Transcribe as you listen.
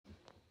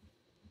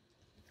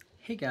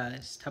Hey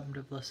guys,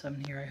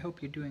 Tubman007 here. I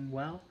hope you're doing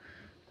well.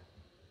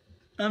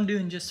 I'm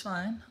doing just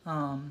fine.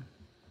 I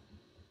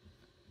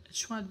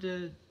just wanted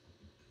to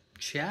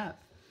chat.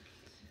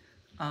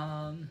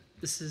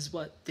 This is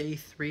what, day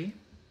 3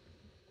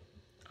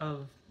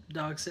 of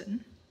dog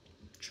sitting.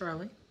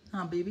 Charlie,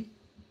 baby,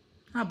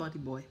 buddy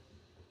boy.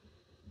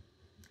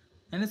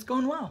 And it's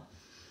going well.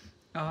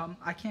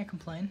 I can't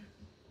complain.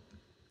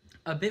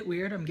 A bit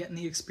weird, I'm getting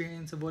the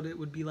experience of what it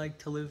would be like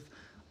to live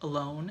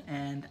alone,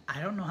 and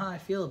I don't know how I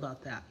feel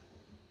about that.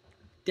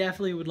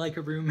 Definitely would like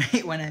a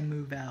roommate when I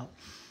move out.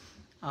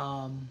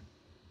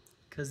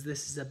 Because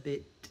this is a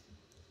bit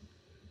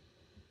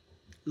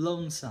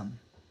lonesome.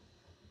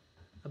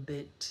 A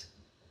bit,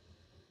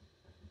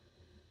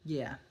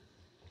 yeah,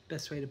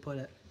 best way to put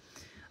it.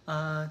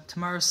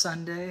 Tomorrow's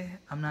Sunday.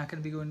 I'm not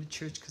going to be going to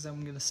church because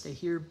I'm going to stay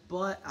here,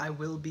 but I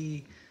will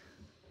be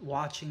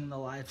watching the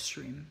live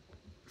stream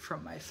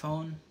from my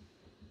phone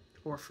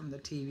or from the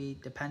TV,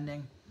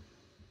 depending,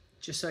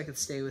 just so I could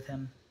stay with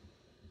him.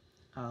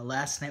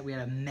 Last night we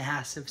had a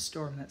massive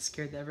storm that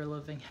scared the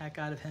ever-living heck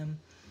out of him.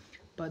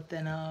 But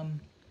then,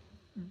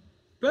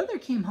 brother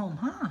came home,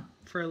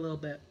 for a little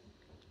bit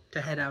to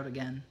head out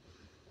again.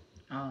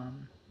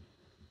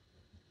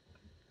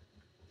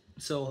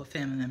 So a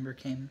family member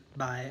came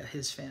by,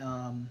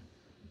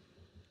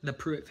 the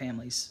Pruitt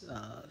family's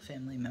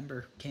family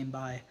member came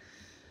by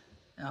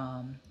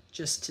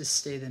just to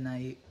stay the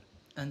night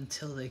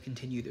until they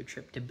continue their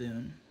trip to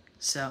Boone.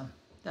 So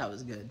that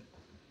was good.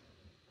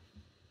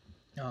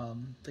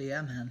 But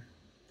yeah, man,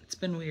 it's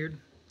been weird.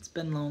 It's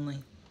been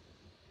lonely.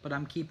 But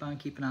I'm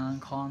keeping on,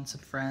 calling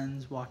some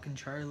friends, walking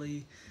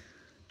Charlie,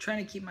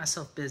 trying to keep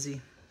myself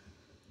busy,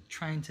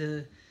 trying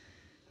to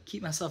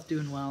keep myself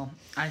doing well.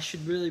 I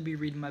should really be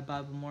reading my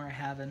Bible more. I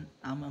haven't.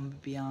 I'm gonna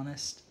be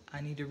honest.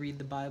 I need to read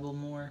the Bible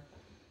more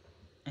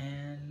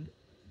and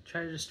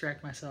try to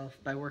distract myself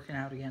by working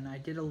out again. I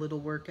did a little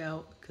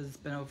workout because it's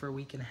been over a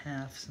week and a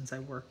half since I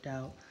worked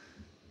out,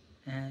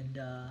 and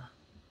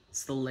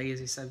it's the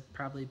laziest I've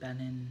probably been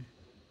in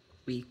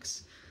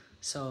weeks.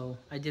 So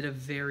I did a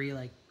very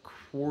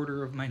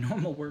quarter of my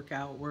normal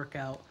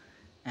workout,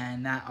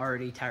 and that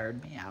already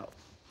tired me out.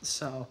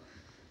 So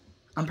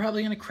I'm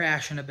probably gonna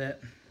crash in a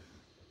bit.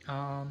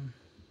 I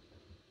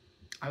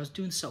was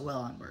doing so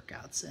well on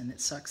workouts, and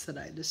it sucks that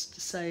I just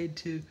decided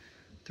to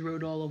throw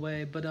it all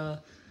away.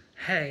 But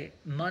hey,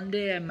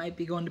 Monday I might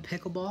be going to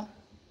pickleball.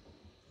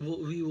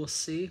 We will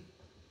see.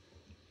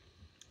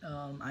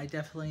 I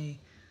definitely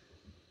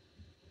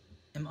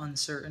am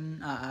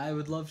uncertain. I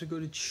would love to go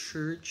to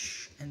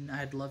church, and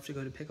I'd love to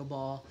go to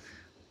pickleball,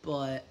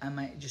 but I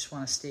might just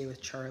want to stay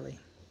with Charlie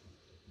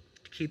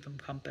to keep him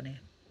company.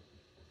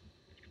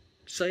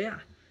 So yeah,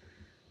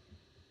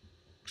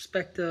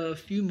 expect a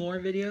few more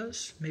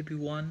videos, maybe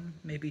 1,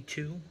 maybe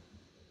 2.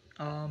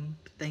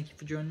 Thank you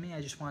for joining me.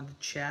 I just wanted to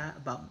chat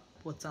about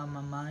what's on my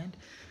mind,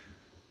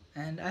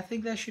 and I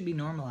think that should be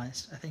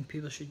normalized. I think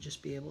people should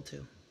just be able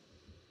to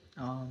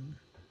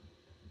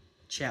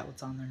chat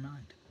what's on their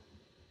mind.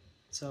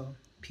 So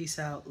peace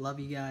out, love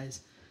you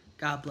guys,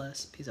 God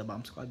bless, peace out,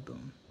 Bomb Squad,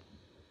 boom.